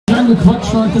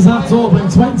gequatscht und hat gesagt, so, beim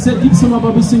zweiten Set gibst du mal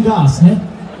ein bisschen Gas, ne?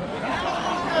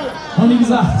 Haben die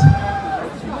gesagt.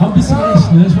 Hab ein bisschen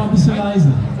recht, ne? Ich war ein bisschen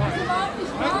leise.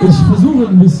 Ich versuche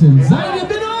ein bisschen. Seid ihr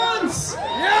mit uns?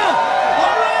 Ja!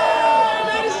 Alright,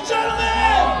 ladies and gentlemen!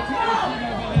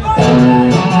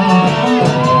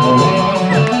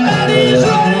 Ladies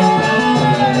and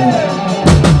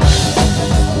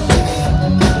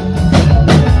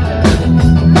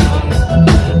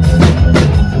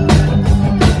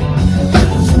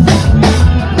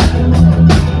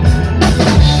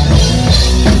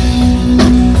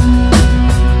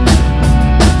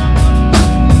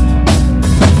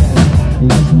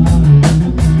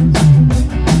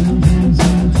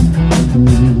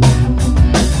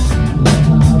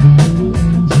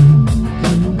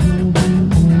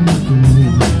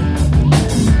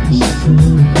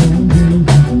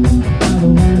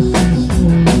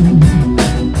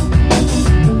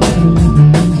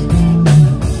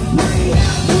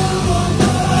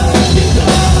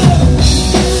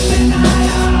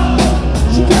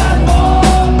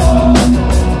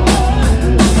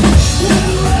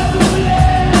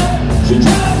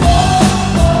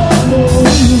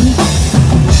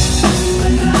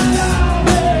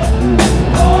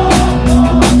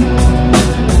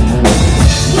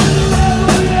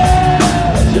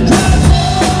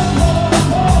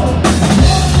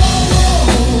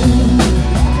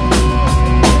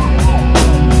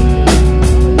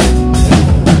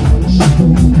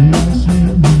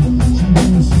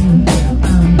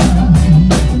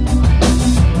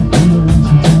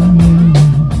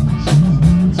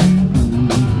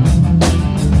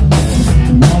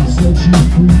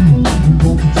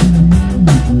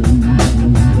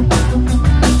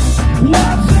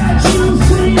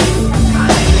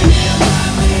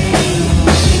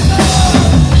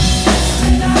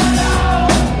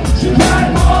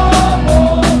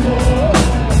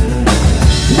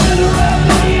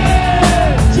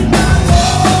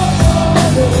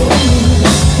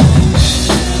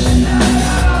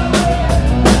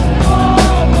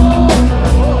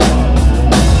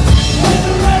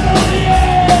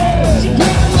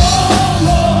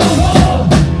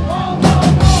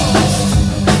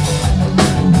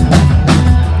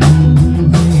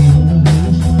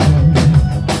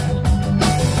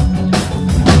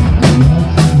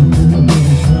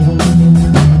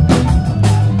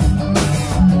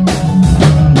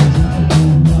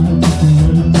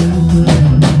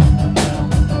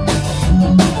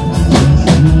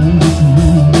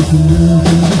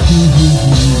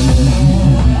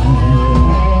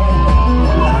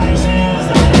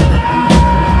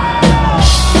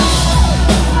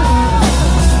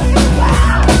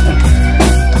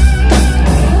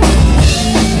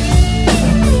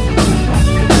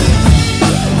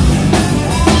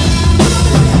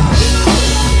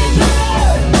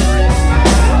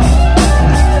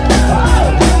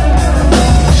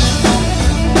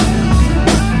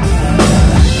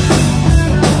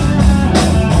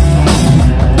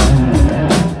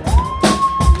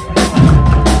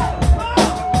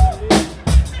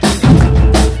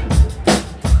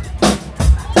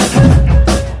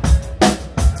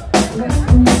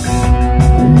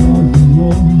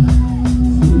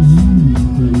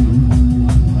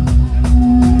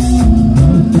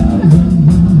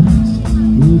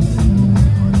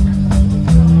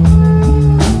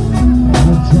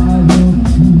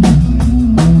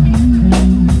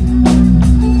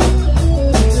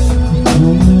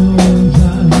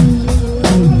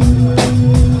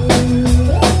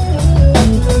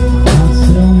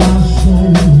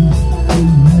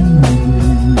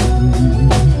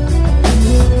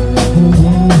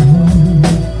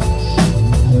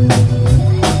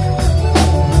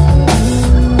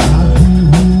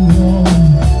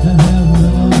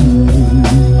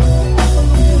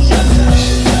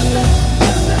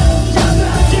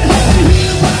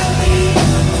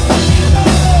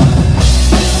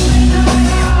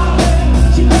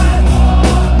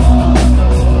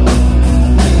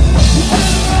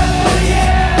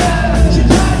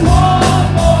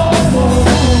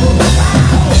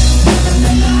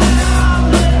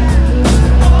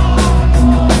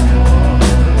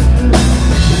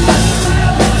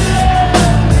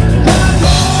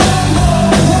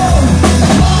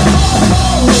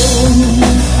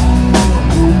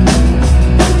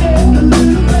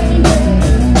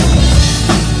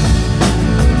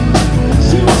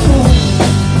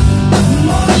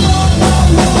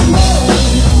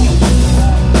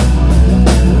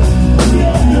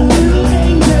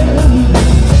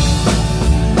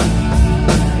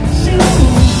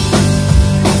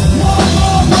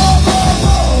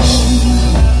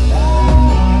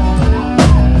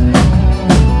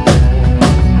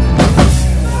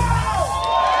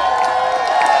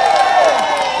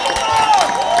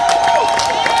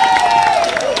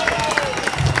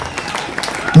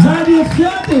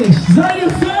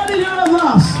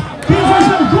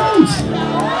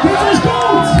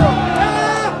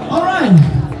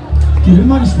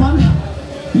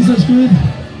Wie es euch geht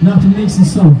nach dem nächsten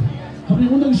Song. Habt ihr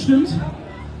runtergestimmt?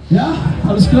 Ja?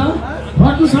 Alles klar?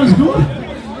 Markus, alles gut?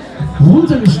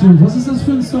 Runtergestimmt. Was ist das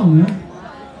für ein Song, ne?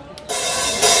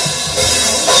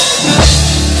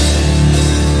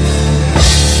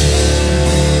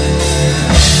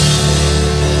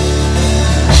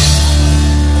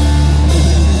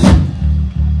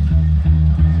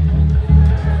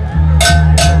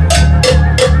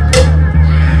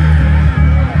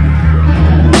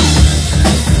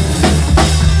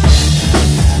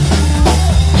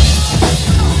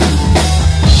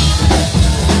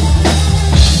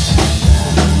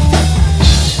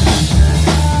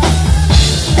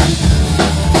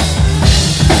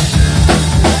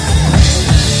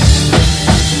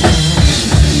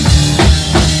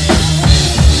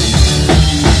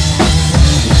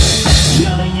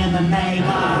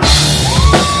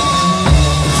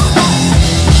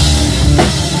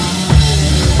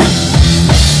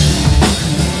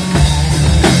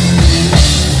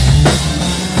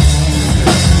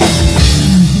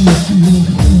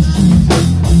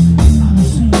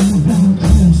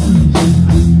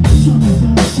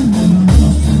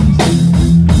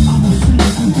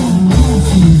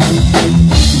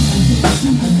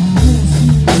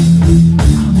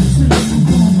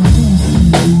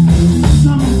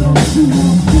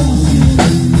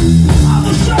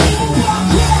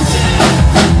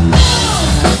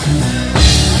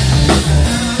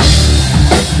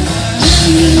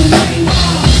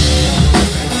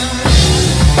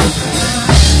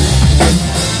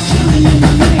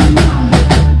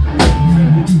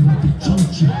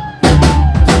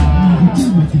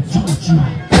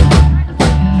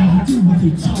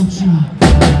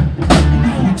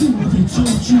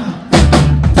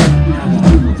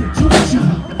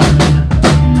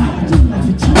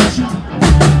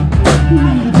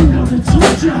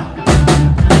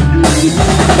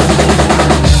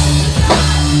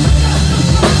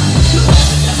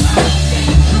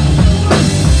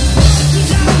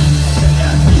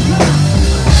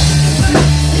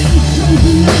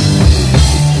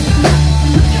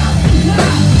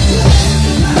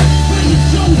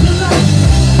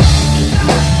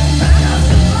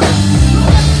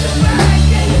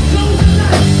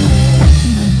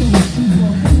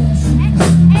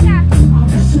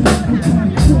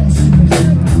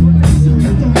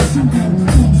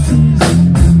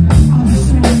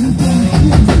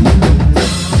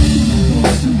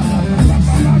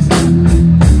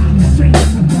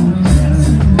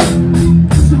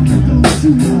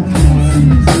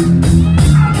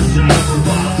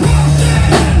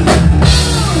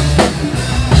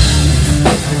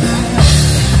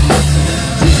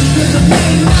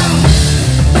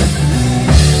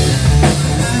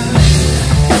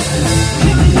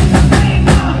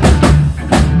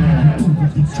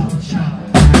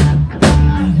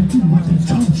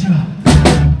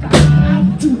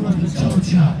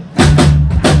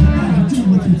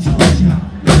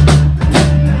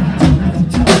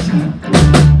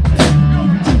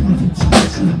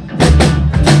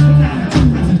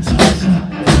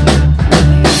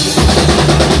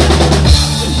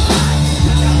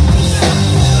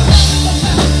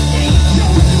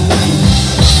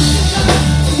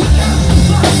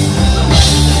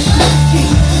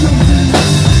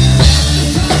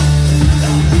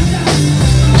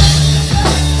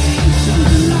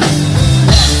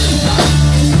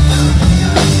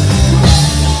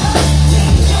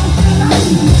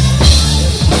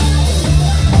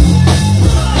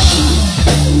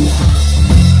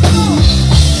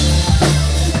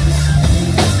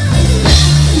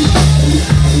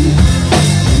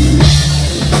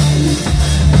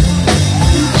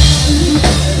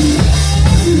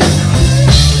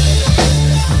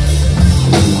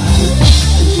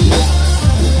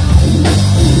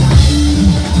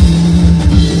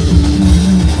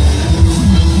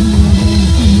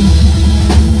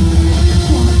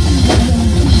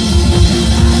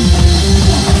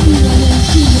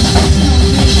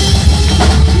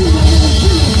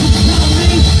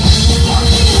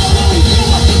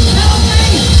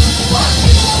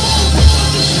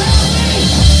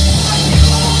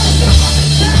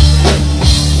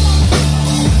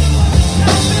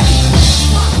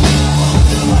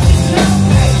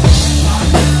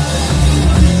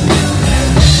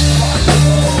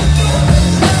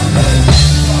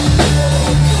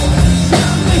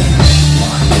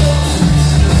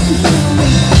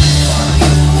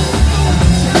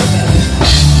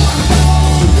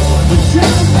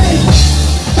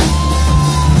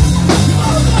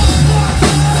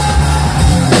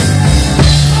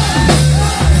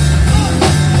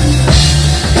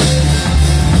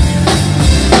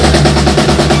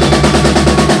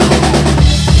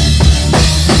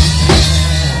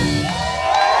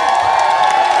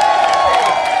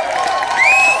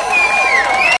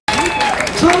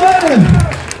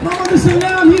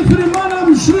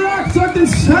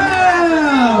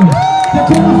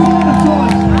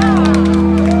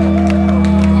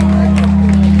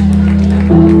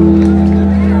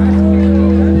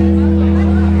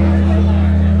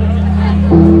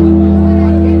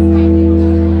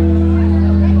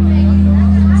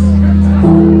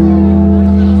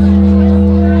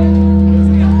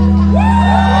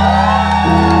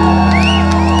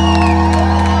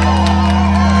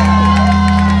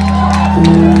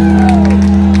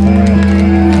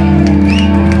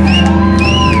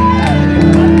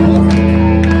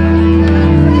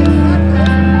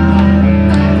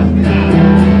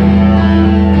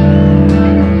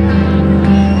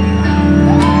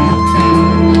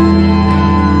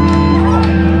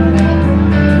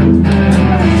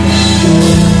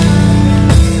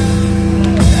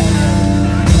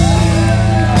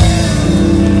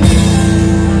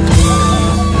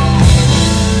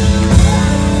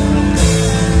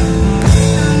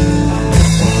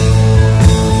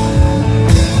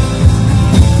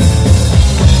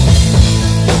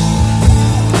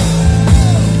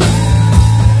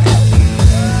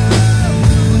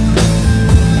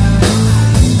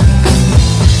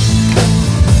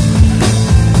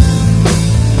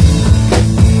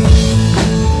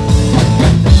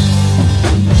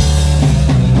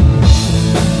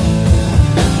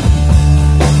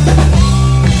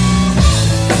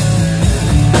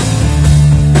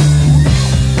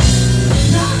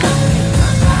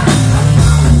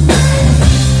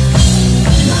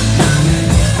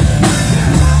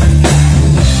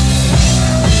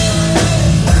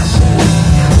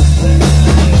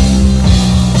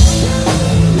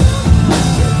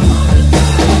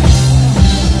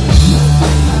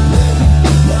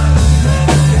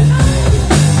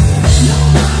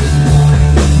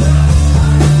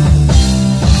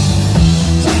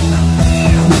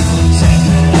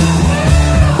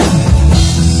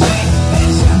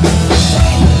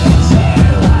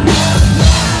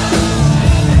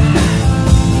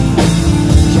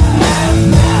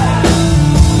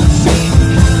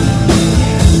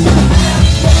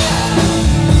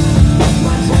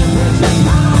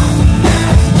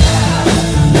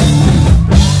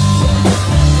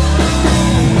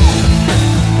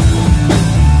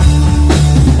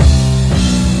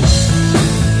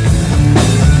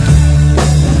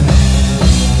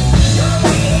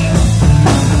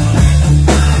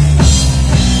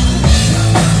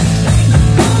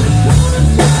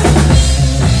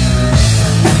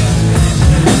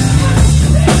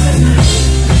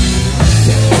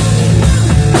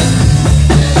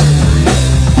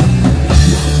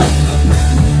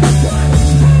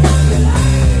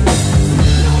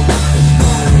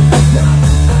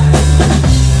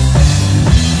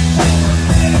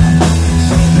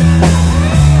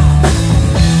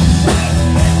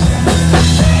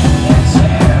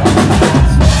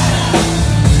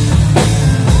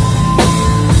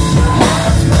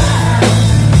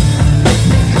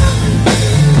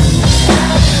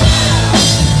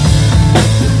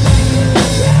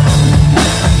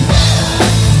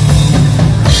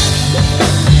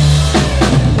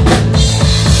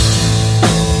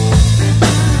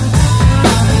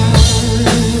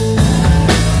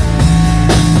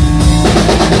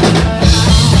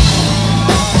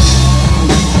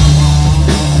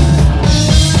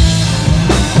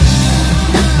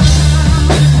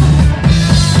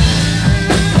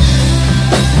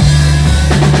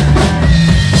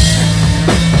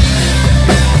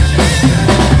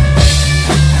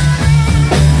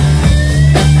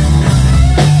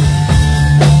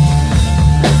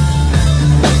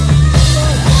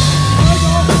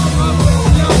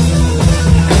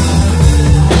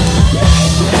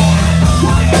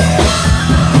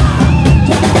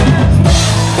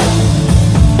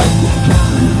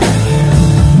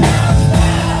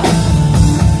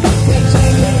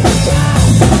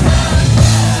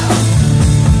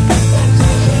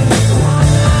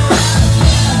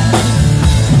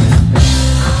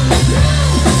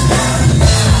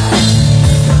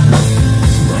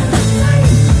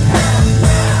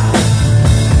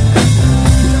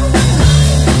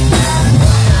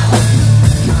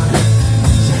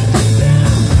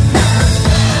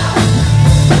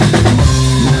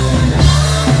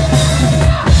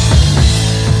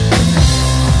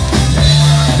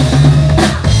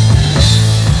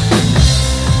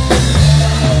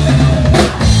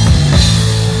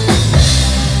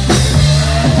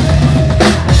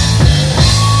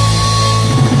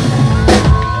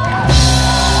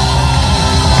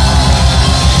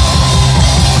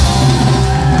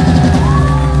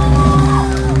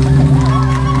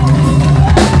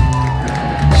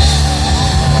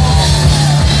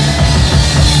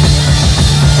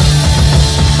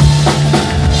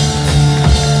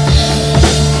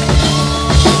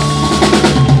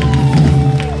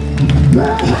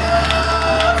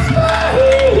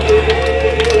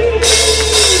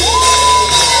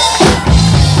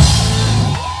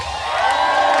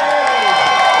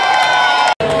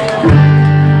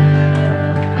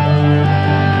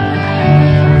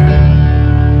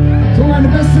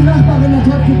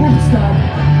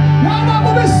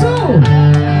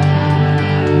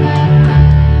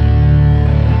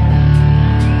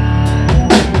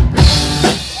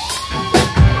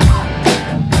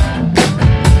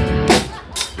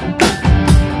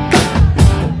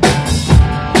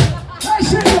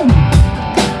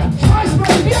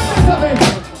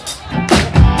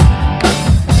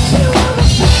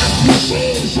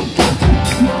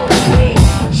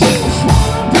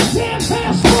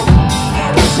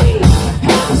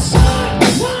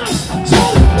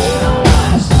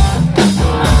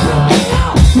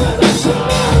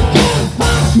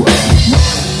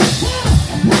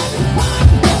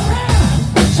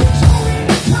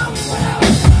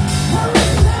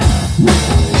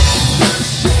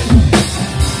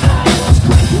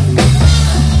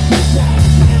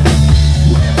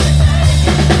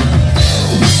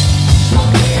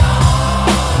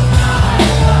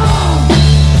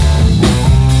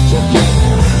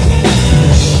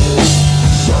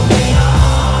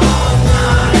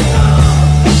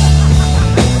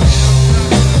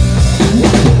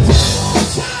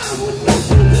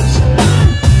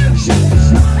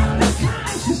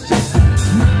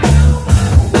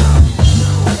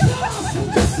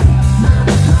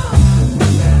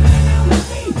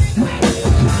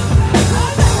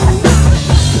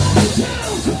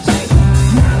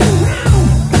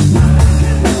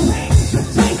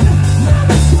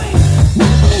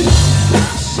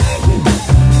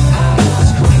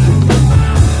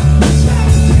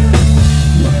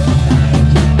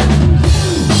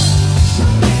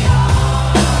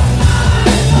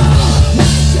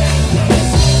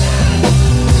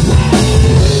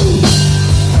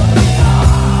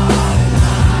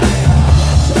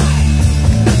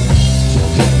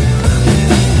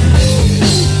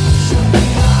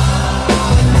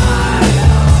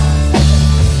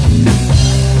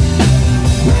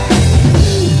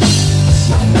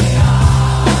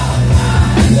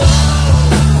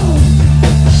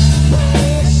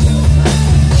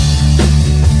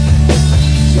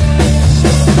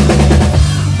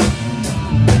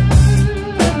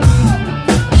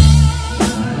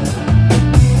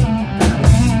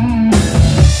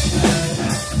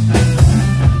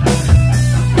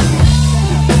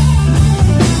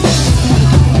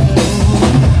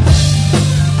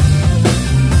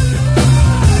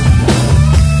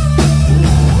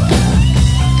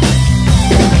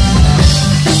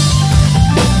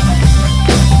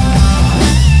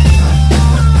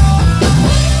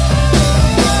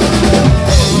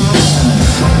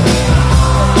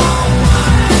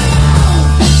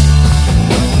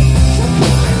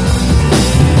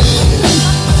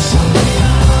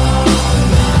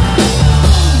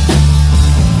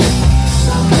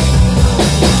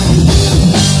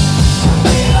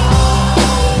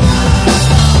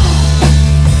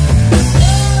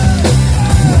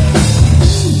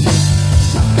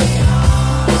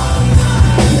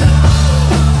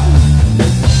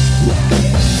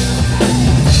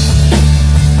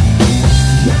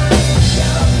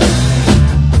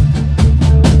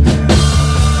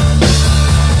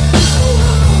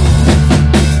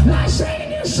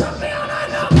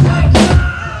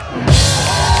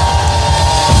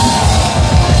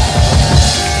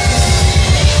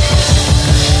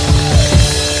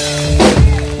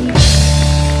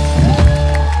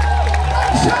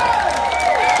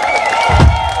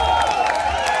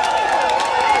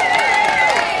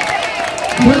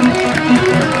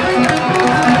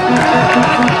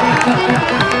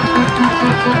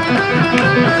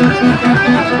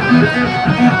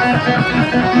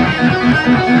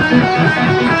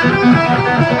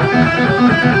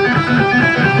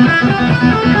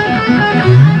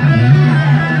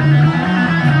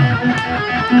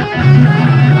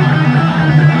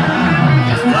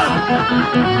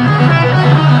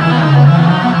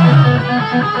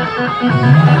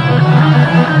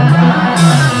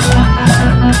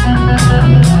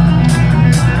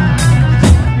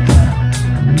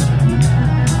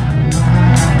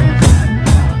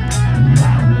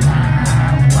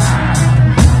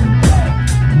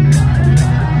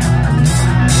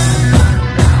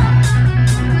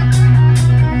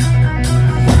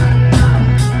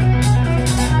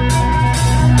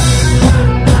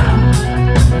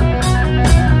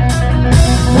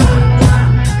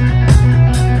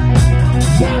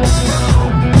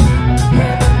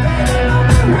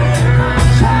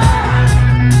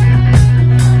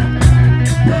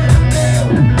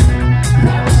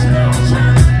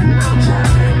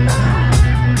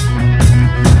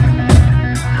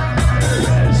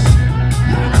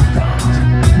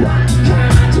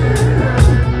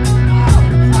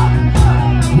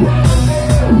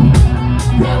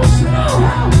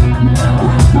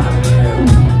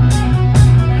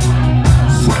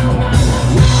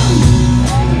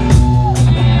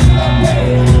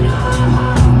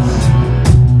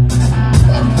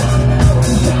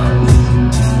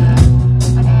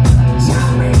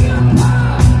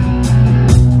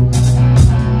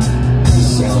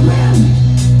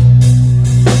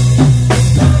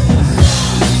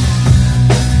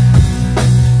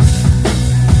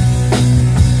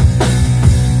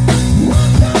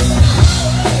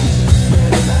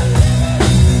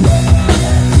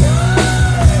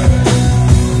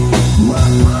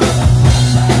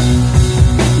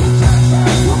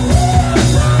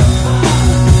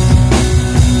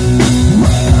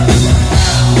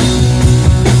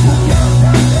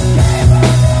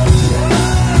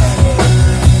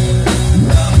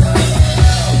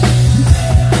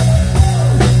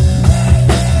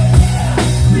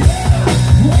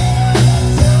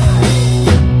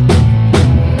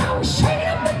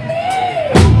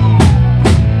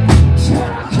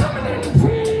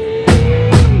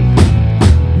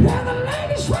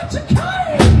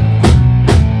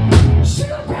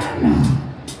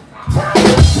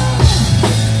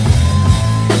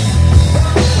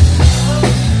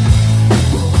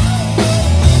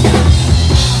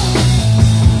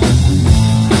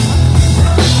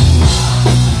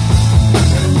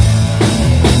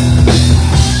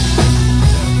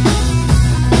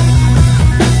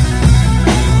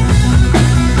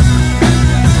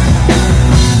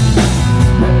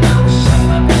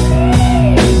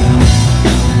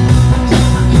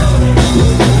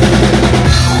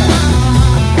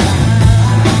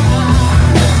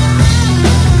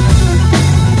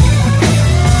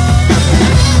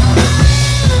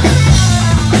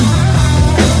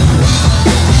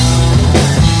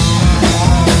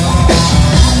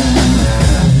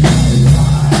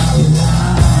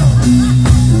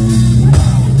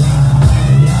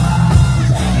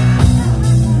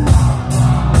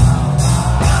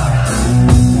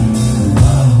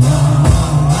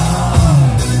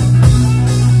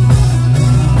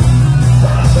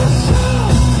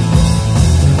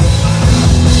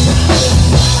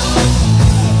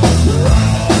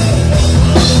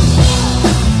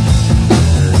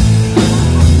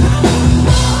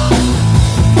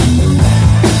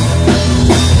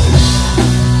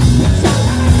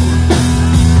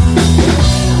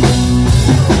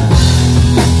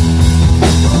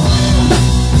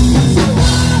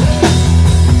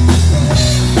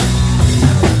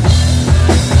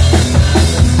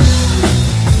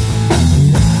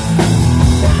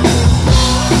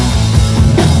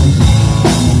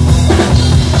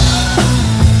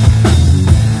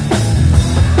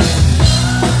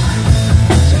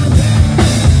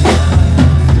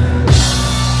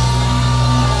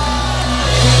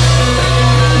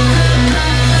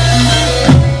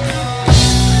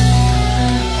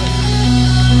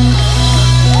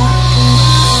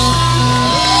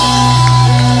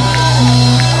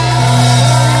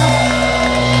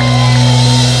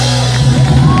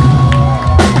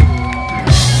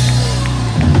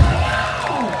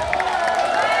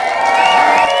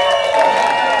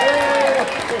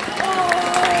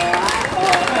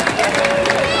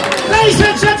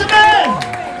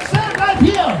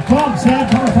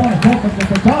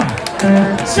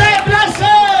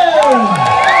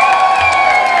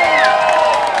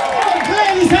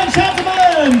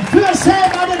 Für Sam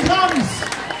an den Drums.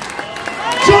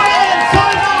 Joel,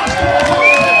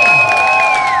 Vollgas.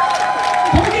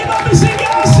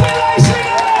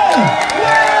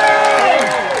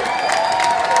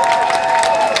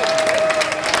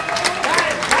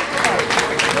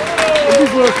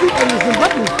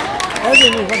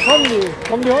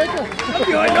 Haben die heute? Haben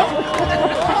die heute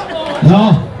So.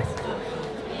 noch?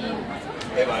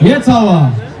 Jetzt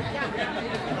aber.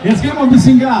 Jetzt geben wir ein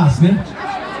bisschen Gas, ne?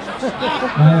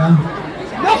 Ja, ja.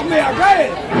 Noch mehr,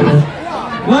 geil!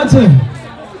 Leute,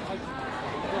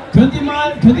 könnt ihr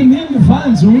mir einen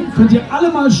Gefallen tun? Könnt ihr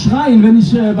alle mal schreien, wenn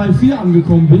ich bei 4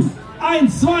 angekommen bin?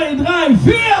 1, 2, 3,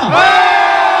 4!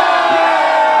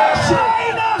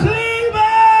 Schrei nach Liebe!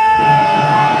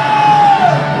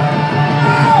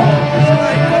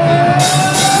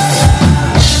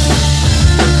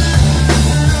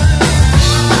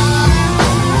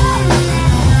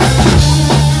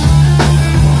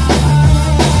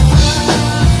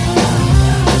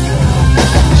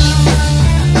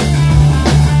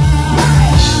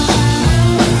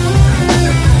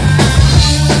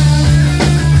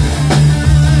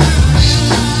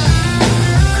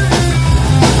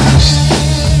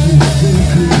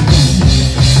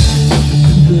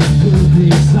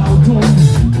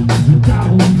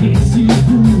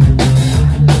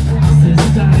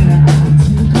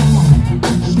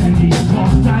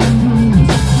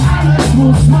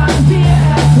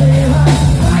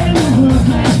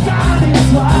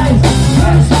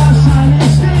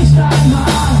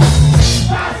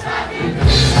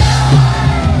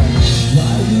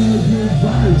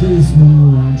 Ist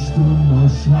nur ein stummer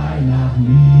Schrei nach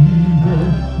Liebe.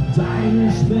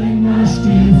 Deine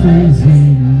Springerstiefel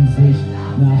sehnen sich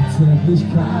nach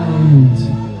Zärtlichkeit.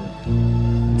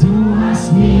 Du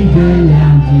hast nie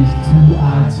gelernt, dich zu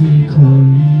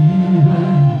artikulieren.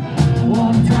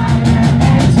 Und deine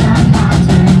Eltern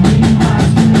hatten niemals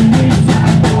für mich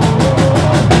sein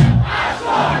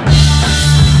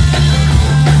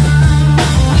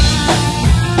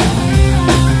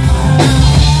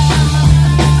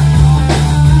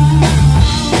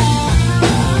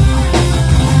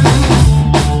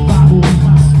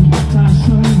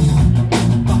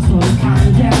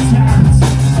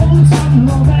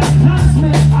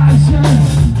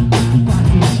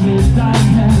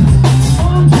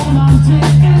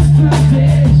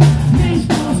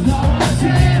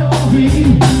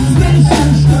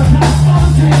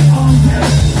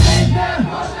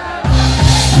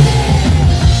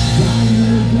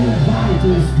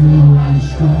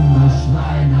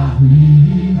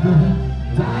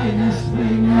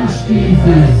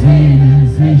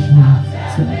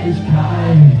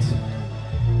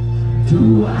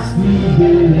Du hast nie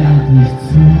gelernt, dich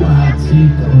zu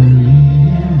artikulieren.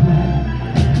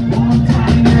 Und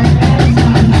deine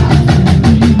Eltern hatten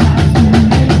niemals für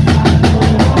mich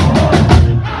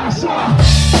verloren. Arschloch!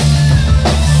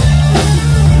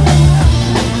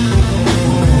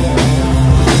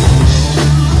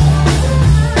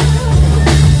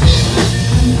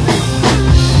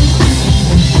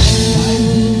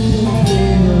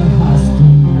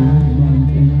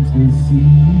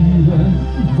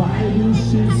 Weil du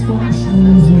Schiss vom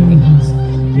Schmusen hast,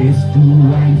 bist du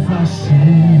ein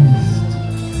Faschist.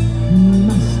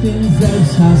 Machst den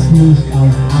Selbsthass nicht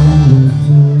auf andere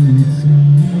projizieren,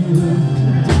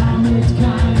 damit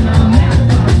keiner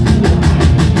merkt, was du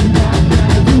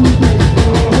du bist.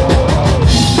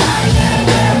 Deine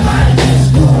Gewalt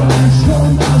ist nur ein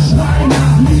stummer Schrei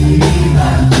nach Liebe.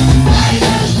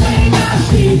 Deine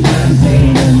Springerstiefel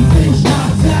sehnen sich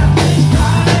nach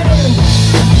Zärtlichkeit.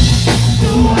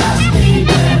 Du hast nie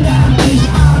gelernt, dich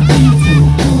artikulieren.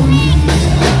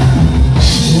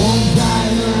 Und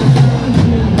deine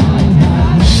Freundin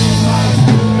weißt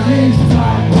du nicht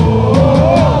sein.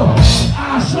 Oh,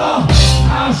 Arschloch,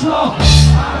 Arschloch,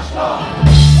 Arschloch.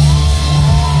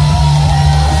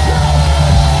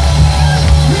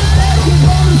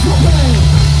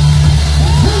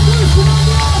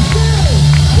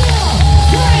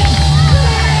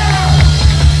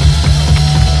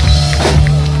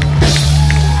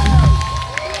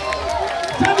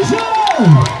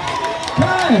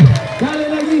 Geil! Geile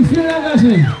Energie, vielen Dank,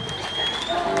 Leichlingen!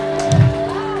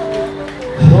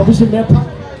 Ein bisschen mehr Punk.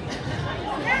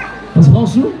 Was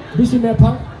brauchst du? Ein bisschen mehr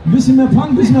Punk? Ein bisschen mehr Punk,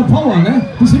 ein bisschen mehr Power, ne? Ein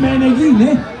bisschen mehr Energie,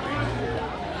 ne?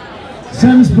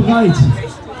 Sam ist bereit.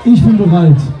 Ich bin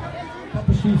bereit.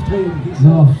 Pappe schief drehen.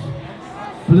 So.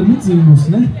 Weil er mitsingen muss,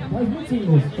 ne? Weil ich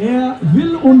mitsingen muss. Er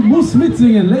will und muss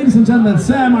mitsingen. Ladies and Gentlemen,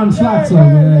 Sam am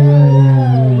Schlagzeug.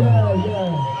 Yeah.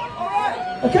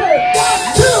 Okay,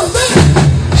 1, 2, 3!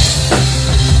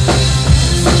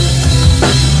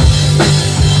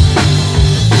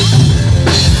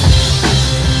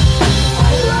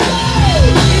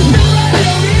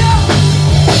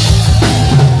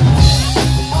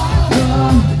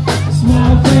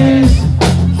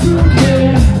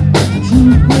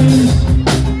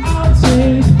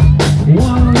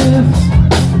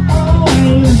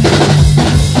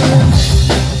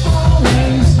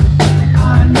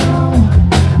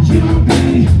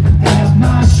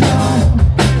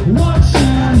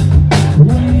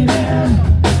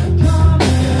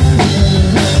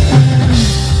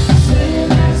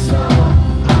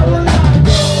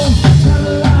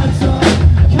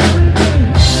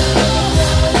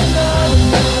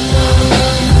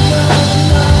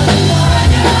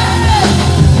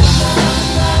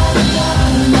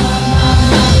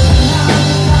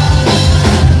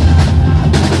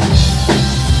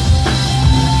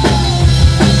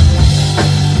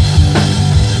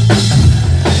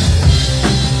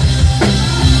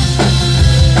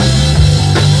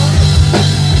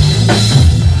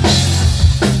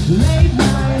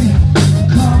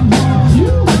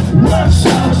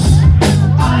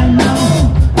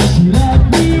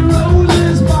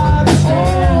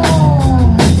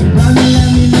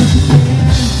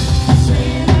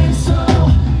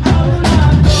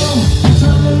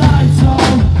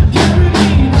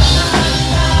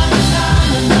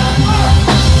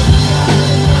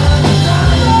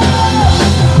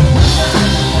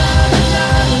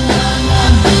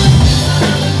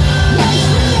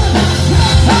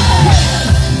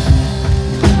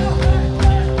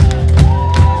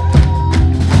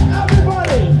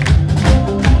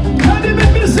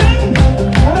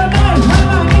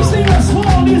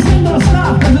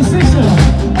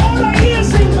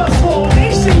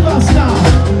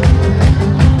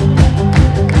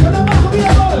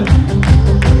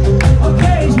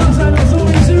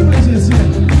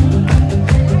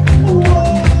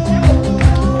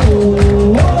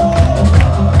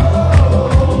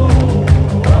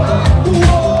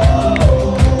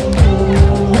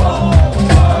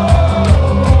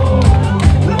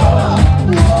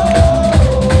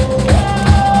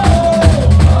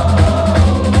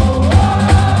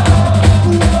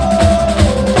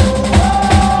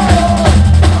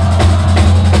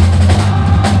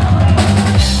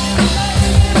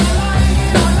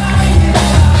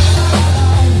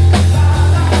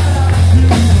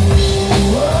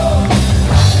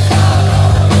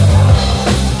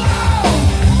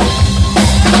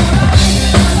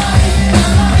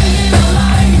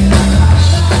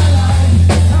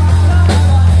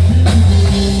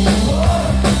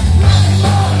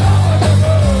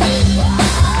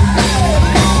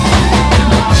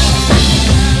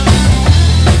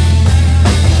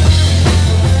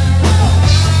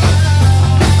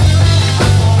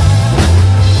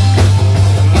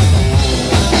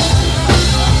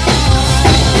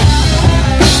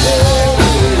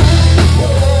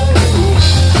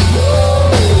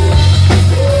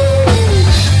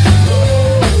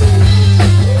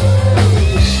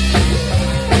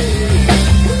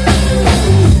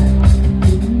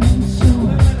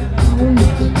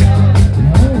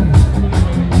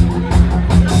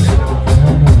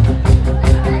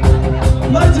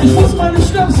 Leute, ich muss meine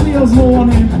Stöpsel hier aus dem Ohr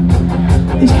nehmen.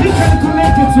 Ich krieg keine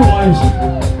Connecte zu euch.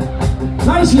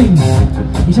 Leichlingen,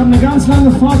 ich habe eine ganz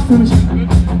lange Fahrt für mich,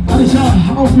 hatte ich ja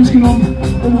auf mich genommen,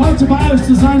 um heute bei euch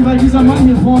zu sein, weil dieser Mann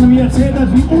hier vorne mir erzählt hat,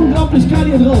 wie unglaublich geil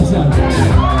ihr drauf seid.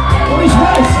 Und ich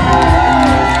weiß,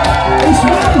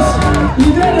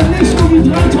 ihr werdet nicht nur die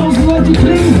 3000 Leute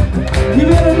kriegen, ihr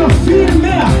werdet noch viel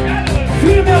mehr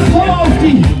Power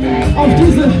auf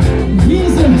diese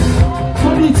Wiese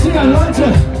kommunizieren.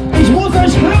 Leute, ich muss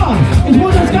euch hören, ich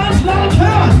muss das ganz laut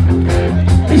hören.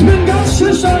 Ich bin ein ganz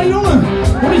schüchterner Junge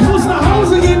und ich muss nach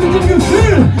Hause gehen mit dem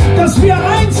Gefühl, dass wir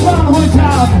eins waren heute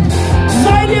Abend.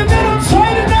 Seid ihr mit